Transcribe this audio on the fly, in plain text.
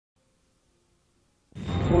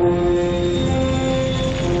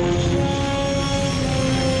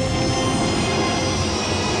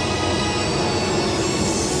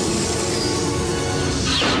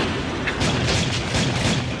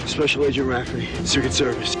Special Agent Rafferty, Secret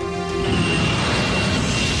Service.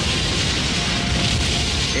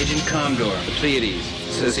 Agent Condor, the Pleiades,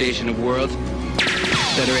 Association of Worlds,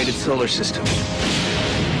 Federated Solar System.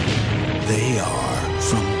 They are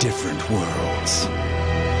from different worlds.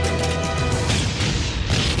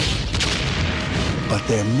 But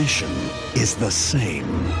their mission is the same.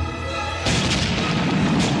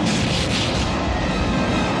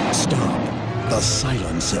 Stop the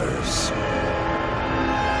silencers.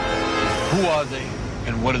 Who are they,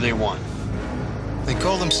 and what do they want? They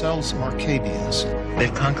call themselves Arcadians.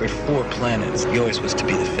 They've conquered 4 planets. Yours was to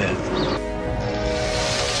be the 5th.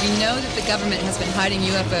 We know that the government has been hiding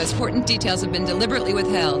UFOs. Important details have been deliberately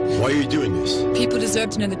withheld. Why are you doing this? People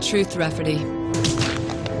deserve to know the truth, Rafferty.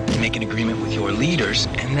 They make an agreement with your leaders,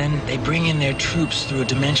 and then they bring in their troops through a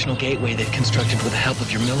dimensional gateway they've constructed with the help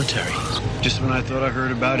of your military. Just when I thought I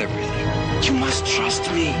heard about everything. You must trust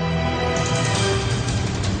me.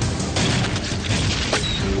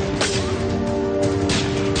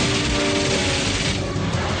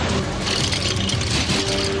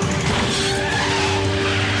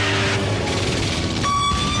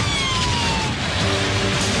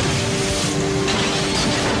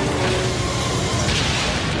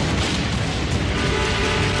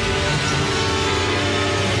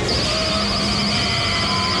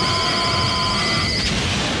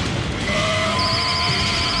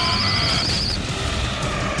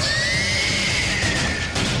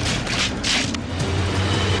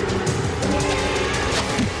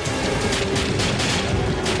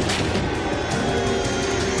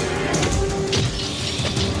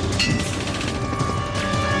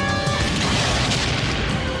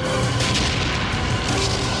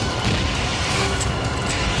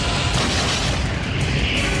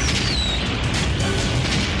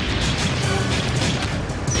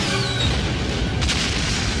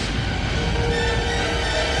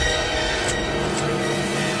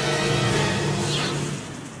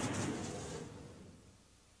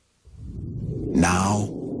 Now,